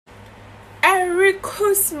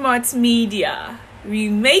ERICUS Multimedia. We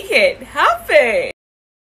make it happen.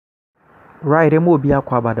 Right, I'm be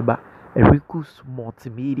about ERICUS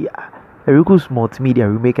Multimedia. ERICUS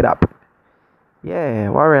Multimedia, we make it happen. Yeah,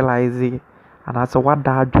 what realize it, and that's what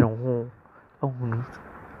that home on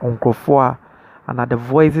and the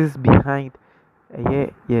voices behind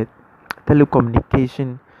yeah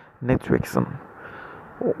telecommunication networks.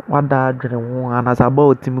 What that and as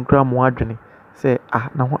about Timukram Wadrini say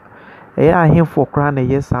now I hear for crown a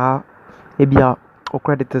yes ebia or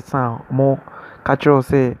creditor sound more catcher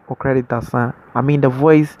say or creditor sound. I mean the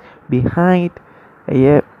voice behind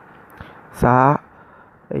a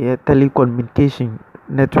telecommunication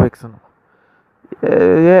networks.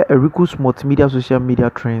 ERICUS multimedia social media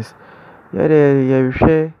trends. You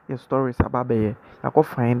share your stories about you go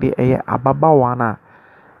find it ababawana.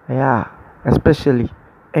 Yeah, especially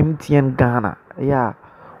MTN Ghana. Yeah,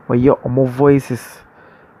 where your more voices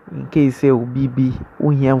in case say BB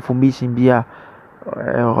we hear information via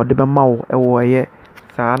or the mau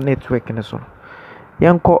sa network in the son.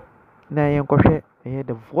 Yanko na yanko share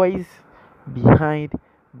the voice behind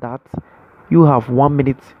that. You have 1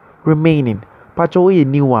 minute remaining. Pacho we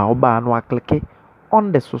new one or click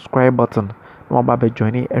on the subscribe button. No babe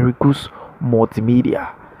joining ERICUS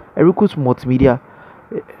Multimedia. ERICUS Multimedia,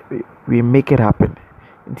 we make it happen.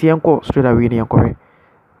 Nti yanko straight away ni yanko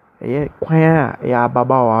kwaya ya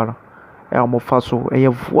baba wa mo faso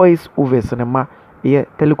voice over cinema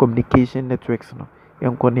telecommunication networks no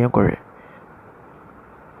yanko ni yanko.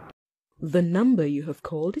 The number you have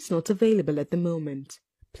called is not available at the moment.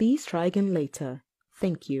 Please try again later.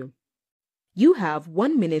 Thank you. You have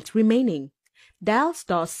 1 minute remaining. Dial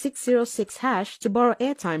 *606# to borrow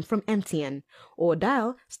airtime from MTN, or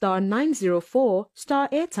dial *904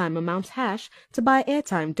 airtime amount # to buy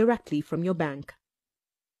airtime directly from your bank.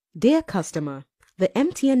 Dear customer, the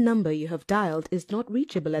MTN number you have dialed is not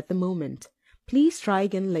reachable at the moment. Please try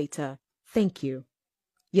again later. Thank you.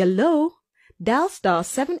 Hello? Dial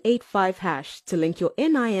 *785# to link your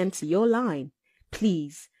NIN to your line.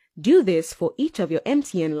 Please do this for each of your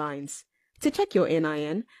MTN lines. To check your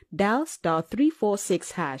NIN, dial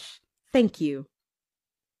 *346#. Thank you.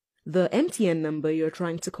 The MTN number you're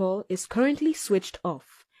trying to call is currently switched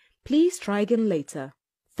off. Please try again later.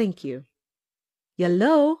 Thank you.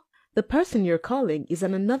 Hello? The person you're calling is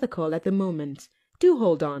on another call at the moment. Do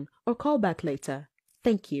hold on or call back later.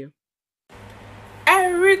 Thank you.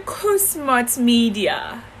 ERICUS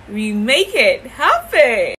Multimedia. We make it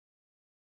happen.